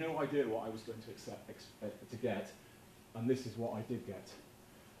 I had no idea what I was going to get, and this is what I did get.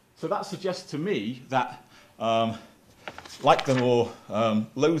 So that suggests to me that, like them or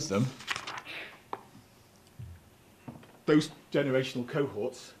loathe them, those generational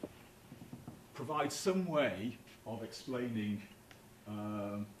cohorts provide some way of explaining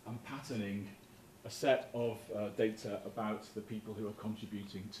and patterning a set of data about the people who are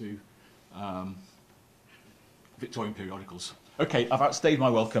contributing to Victorian periodicals. Okay, I've outstayed my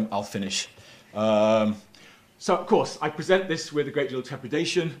welcome, I'll finish. So, of course, I present this with a great deal of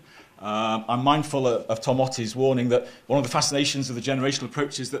trepidation. I'm mindful of Tom Otte's warning that one of the fascinations of the generational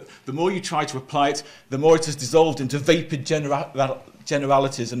approach is that the more you try to apply it, the more it has dissolved into vapid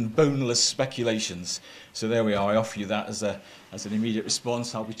generalities and boneless speculations. So there we are. I offer you that as an immediate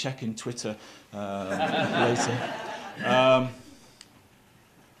response. I'll be checking Twitter later.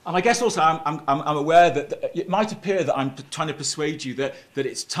 And I guess also I'm aware that it might appear that I'm trying to persuade you that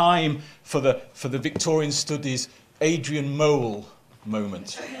it's time for the Victorian Studies Adrian Mole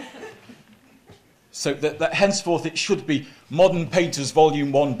moment. So that henceforth it should be Modern Painters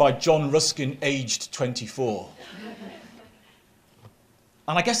Volume 1 by John Ruskin, aged 24.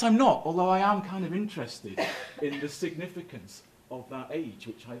 And I guess I'm not, although I am kind of interested in the significance of that age,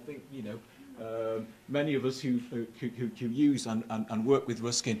 which I think, you know, many of us who use and work with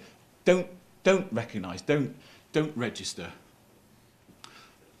Ruskin don't recognise, don't register.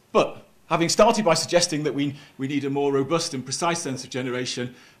 But having started by suggesting that we need a more robust and precise sense of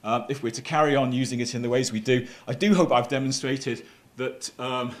generation, if we're to carry on using it in the ways we do, I do hope I've demonstrated that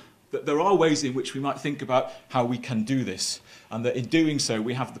that there are ways in which we might think about how we can do this, and that in doing so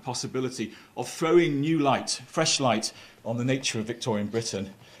we have the possibility of throwing new light, fresh light, on the nature of Victorian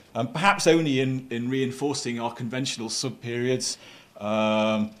Britain, perhaps only in reinforcing our conventional sub-periods,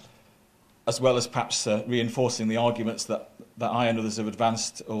 as well as perhaps reinforcing the arguments that I and others have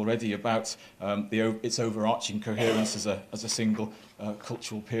advanced already about its overarching coherence as a single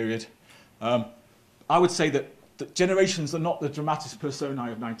cultural period. I would say that generations are not the dramatis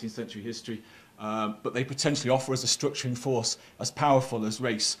personae of 19th century history, but they potentially offer as a structuring force as powerful as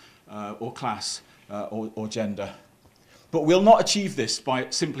race or class or gender. But we'll not achieve this by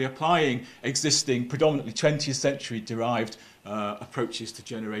simply applying existing predominantly 20th century derived approaches to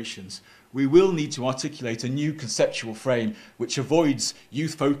generations. We will need to articulate a new conceptual frame which avoids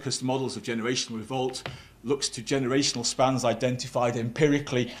youth-focused models of generational revolt, looks to generational spans identified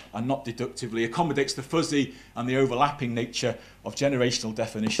empirically and not deductively, accommodates the fuzzy and the overlapping nature of generational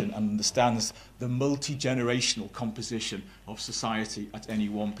definition, and understands the multi-generational composition of society at any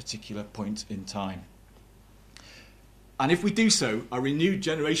one particular point in time. And if we do so, a renewed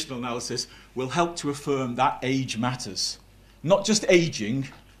generational analysis will help to affirm that age matters. Not just ageing,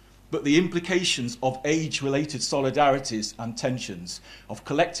 but the implications of age-related solidarities and tensions, of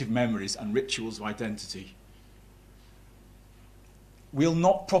collective memories and rituals of identity. We'll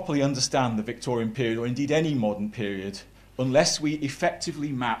not properly understand the Victorian period, or indeed any modern period, unless we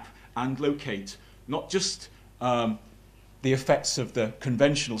effectively map and locate not just the effects of the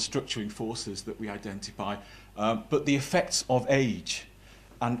conventional structuring forces that we identify, but the effects of age.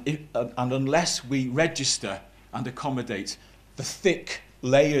 And unless we register and accommodate the thick,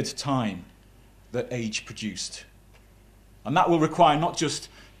 layered time that age produced. And that will require not just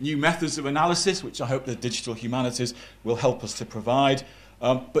new methods of analysis, which I hope the digital humanities will help us to provide,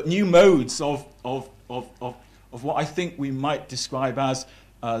 but new modes of what I think we might describe as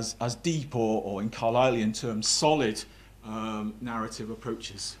deep or in Carlylean terms, solid narrative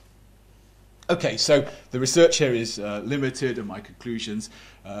approaches. Okay, so the research here is limited, and my conclusions,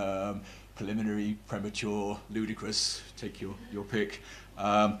 preliminary, premature, ludicrous, take your pick.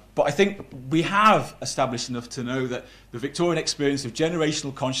 But I think we have established enough to know that the Victorian experience of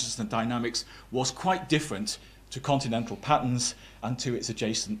generational consciousness and dynamics was quite different to continental patterns and to its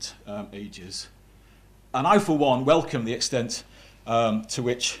adjacent ages. And I, for one, welcome the extent to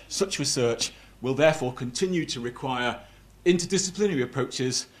which such research will therefore continue to require interdisciplinary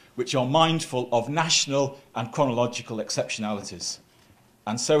approaches which are mindful of national and chronological exceptionalities,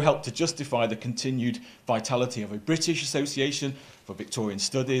 and so help to justify the continued vitality of a British Association for Victorian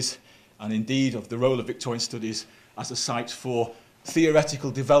Studies, and indeed of the role of Victorian Studies as a site for theoretical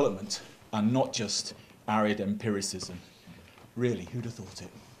development and not just arid empiricism. Really, who'd have thought it?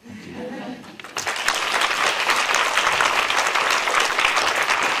 Thank you.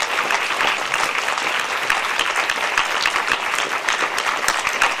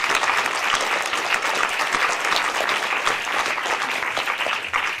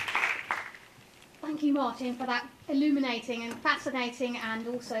 Martin, for that illuminating and fascinating and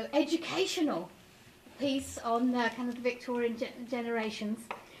also educational piece on kind of the Victorian generations.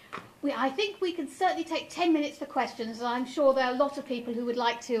 I think we can certainly take 10 minutes for questions, and I'm sure there are a lot of people who would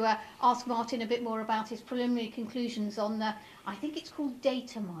like to ask Martin a bit more about his preliminary conclusions on, I think it's called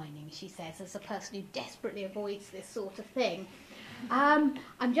data mining, she says, as a person who desperately avoids this sort of thing.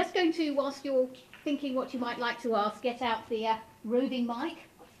 I'm just going to, whilst you're thinking what you might like to ask, get out the roving mic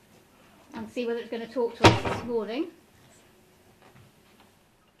and see whether it's going to talk to us this morning.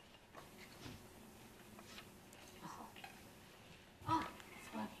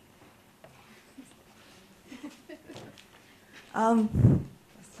 Oh,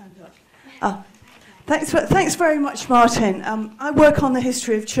 Thanks very much, Martin. I work on the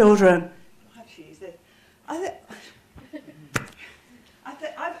history of children. I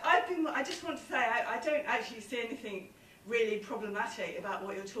just want to say I don't actually see anything really problematic about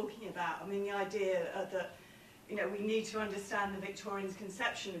what you're talking about. I mean, the idea that you know, we need to understand the Victorians'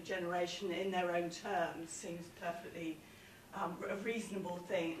 conception of generation in their own terms. Seems perfectly a reasonable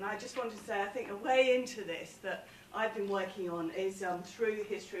thing. And I just want to say, I think a way into this that I've been working on is through the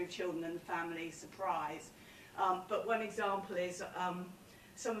history of children and the family, surprise. But one example is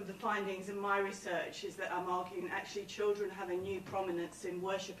some of the findings in my research is that I'm arguing actually children have a new prominence in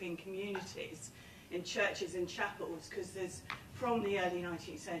worshipping communities, in churches and chapels, because there's, from the early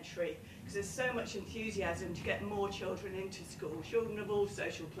 19th century, because there's so much enthusiasm to get more children into school, children of all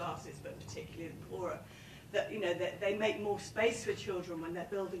social classes, but particularly the poorer, that, you know, that they make more space for children when they're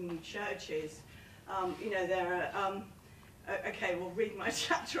building new churches. You know, there are, okay, we'll read my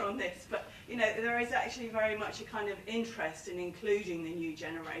chapter on this, but, you know, there is actually very much a kind of interest in including the new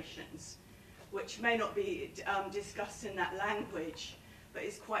generations, which may not be discussed in that language, but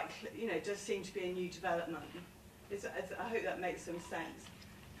it's quite, you know, does seem to be a new development. I hope that makes some sense.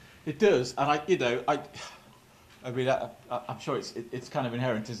 It does, and I mean, I'm sure it's kind of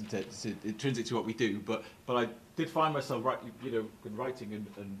inherent, isn't it? It's intrinsic to what we do. But I did find myself writing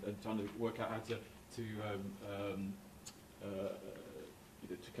and trying to work out how to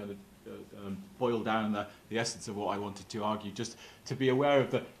kind of boil down the essence of what I wanted to argue, just to be aware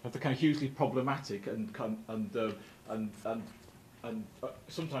of the kind of hugely problematic and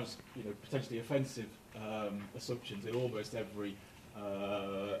sometimes, you know, potentially offensive assumptions in almost every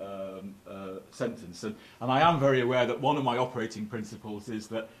sentence, and I am very aware that one of my operating principles is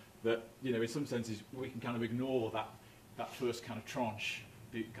that you know, in some senses we can kind of ignore that first kind of tranche,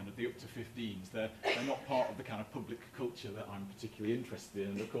 the up to 15s. They're not part of the kind of public culture that I'm particularly interested in,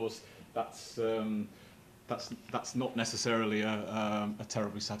 and of course that's not necessarily a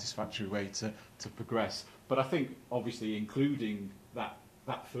terribly satisfactory way to progress. But I think obviously including that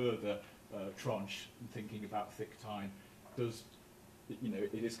further tranche and thinking about thick time does, you know,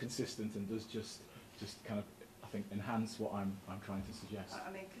 it is consistent and does just kind of, I think, enhance what I'm trying to suggest.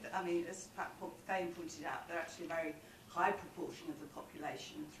 I mean, as Pat Fane pointed out, they're actually a very high proportion of the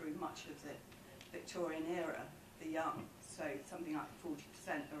population through much of the Victorian era, the young. So something like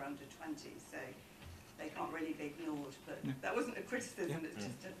 40% are under 20. So they can't really be ignored. But yeah. That wasn't a criticism. Yeah. It's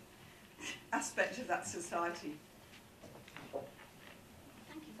just an aspect of that society.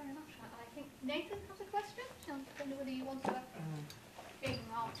 Thank you very much. I think Nathan has a question. I don't know whether you want to, being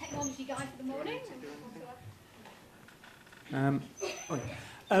our technology guy for the morning.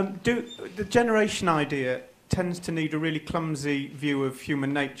 The generation idea tends to need a really clumsy view of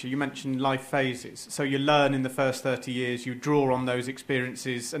human nature. You mentioned life phases. So you learn in the first 30 years, you draw on those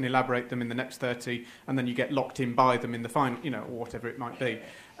experiences and elaborate them in the next 30, and then you get locked in by them in the final, you know, or whatever it might be.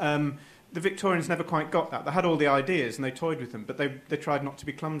 The Victorians never quite got that. They had all the ideas and they toyed with them, but they tried not to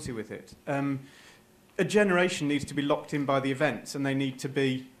be clumsy with it. A generation needs to be locked in by the events, and they need to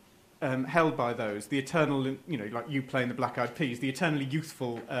be held by those. The eternal, you know, like you playing the Black Eyed Peas, the eternally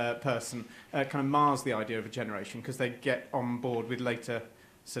youthful person kind of mars the idea of a generation because they get on board with later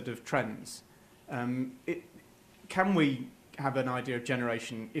sort of trends. Can we have an idea of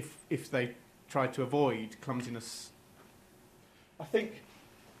generation if they try to avoid clumsiness? I think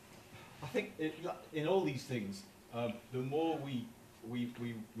in all these things, the more we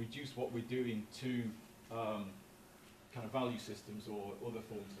reduce what we're doing to kind of value systems or other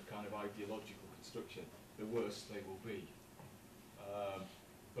forms of kind of ideological construction, the worse they will be.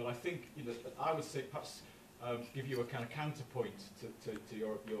 But I think, you know, I would say perhaps give you a kind of counterpoint to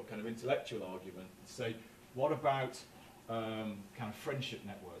your kind of intellectual argument. Say, what about kind of friendship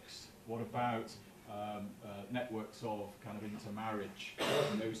networks? What about networks of kind of intermarriage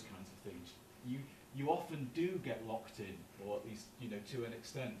and those kinds of things? You often do get locked in, or at least, you know, to an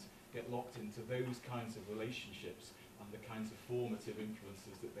extent, get locked into those kinds of relationships and the kinds of formative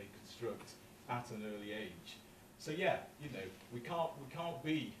influences that they construct at an early age. So yeah, you know, we can't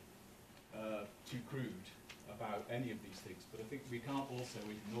be too crude about any of these things, but I think we can't also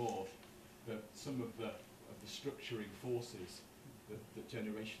ignore that some of the structuring forces that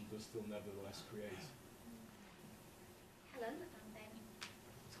generation does still nevertheless create. Helen, and then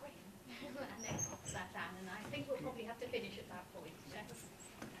sorry, and then after that, Anne, and I think we'll probably have to finish at that point. Yes.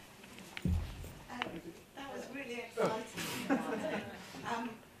 That was really exciting.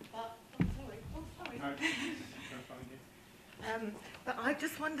 But I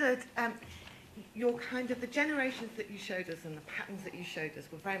just wondered, your kind of, the generations that you showed us and the patterns that you showed us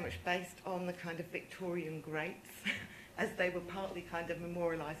were very much based on the kind of Victorian greats, as they were partly kind of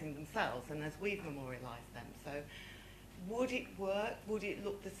memorialising themselves, and as we've memorialised them. So would it work? Would it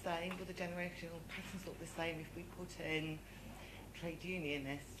look the same? Would the generational patterns look the same if we put in trade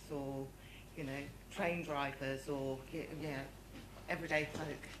unionists or, you know, train drivers or, yeah, everyday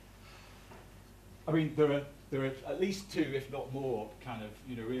folk? I mean, there are at least two, if not more, kind of,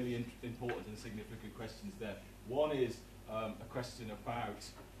 you know, really important and significant questions there. One is a question about,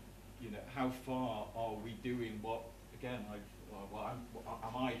 you know, how far are we doing what, again, what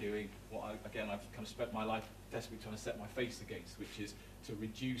am I doing, I've kind of spent my life desperately trying to set my face against, which is to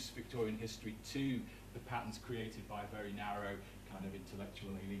reduce Victorian history to the patterns created by a very narrow kind of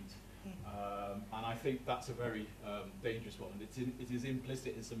intellectual elite. And I think that's a very dangerous one, and it is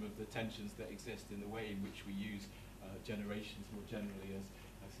implicit in some of the tensions that exist in the way in which we use generations more generally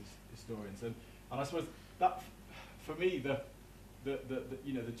as historians. And I suppose that, for me, the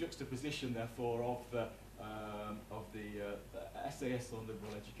you know, the juxtaposition, therefore, of the essayists on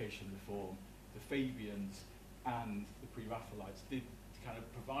liberal education reform, the Fabians, and the Pre-Raphaelites did kind of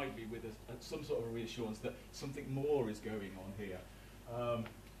provide me with some sort of a reassurance that something more is going on here.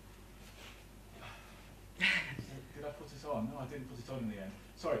 Did I put this on? No, I didn't put it on in the end.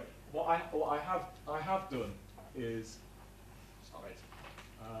 Sorry. What I have done is, sorry,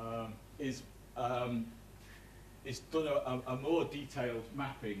 is done a more detailed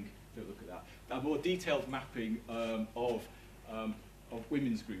mapping. Don't look at that. A more detailed mapping of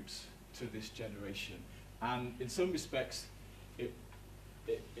women's groups to this generation, and in some respects,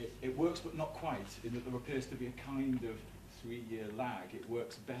 it works, but not quite. In that there appears to be a kind of 3-year lag. It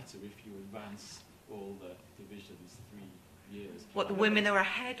works better if you advance all the divisions 3 years. What, the women are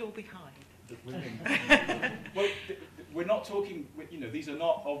ahead or behind? The women. Well, we're not talking. You know, these are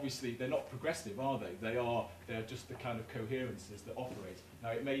not obviously. They're not progressive, are they? They're just the kind of coherences that operate. Now,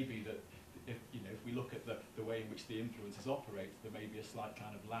 it may be that if we look at the way in which the influences operate, there may be a slight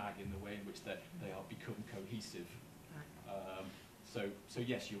kind of lag in the way in which they are become cohesive. So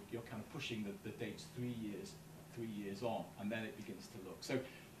yes, you're kind of pushing the dates 3 years on, and then it begins to look. So,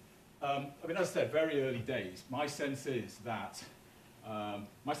 I mean, as I said, very early days. My sense is that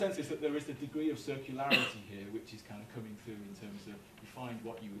there is a degree of circularity here, which is kind of coming through in terms of you find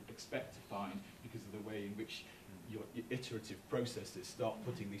what you would expect to find because of the way in which your iterative processes start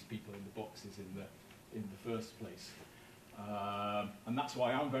putting these people in the boxes in the first place. And that's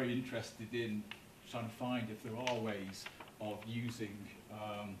why I'm very interested in trying to find if there are ways of using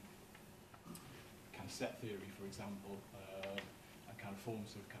kind of set theory, for example, and kind of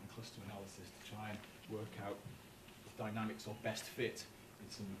forms of kind of cluster analysis to try and work out the dynamics or best fit in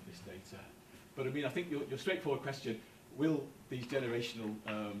some of this data. But I mean, I think your straightforward question, will these generational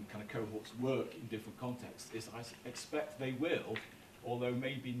kind of cohorts work in different contexts, is I expect they will, although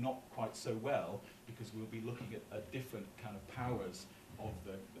maybe not quite so well, because we'll be looking at different kind of powers of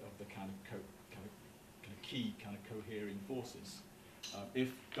the kind of key kind of cohering forces.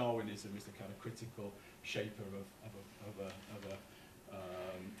 If Darwinism is the kind of critical shaper of a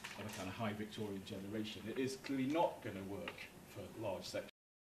kind of high Victorian generation, it is clearly not going to work for large sections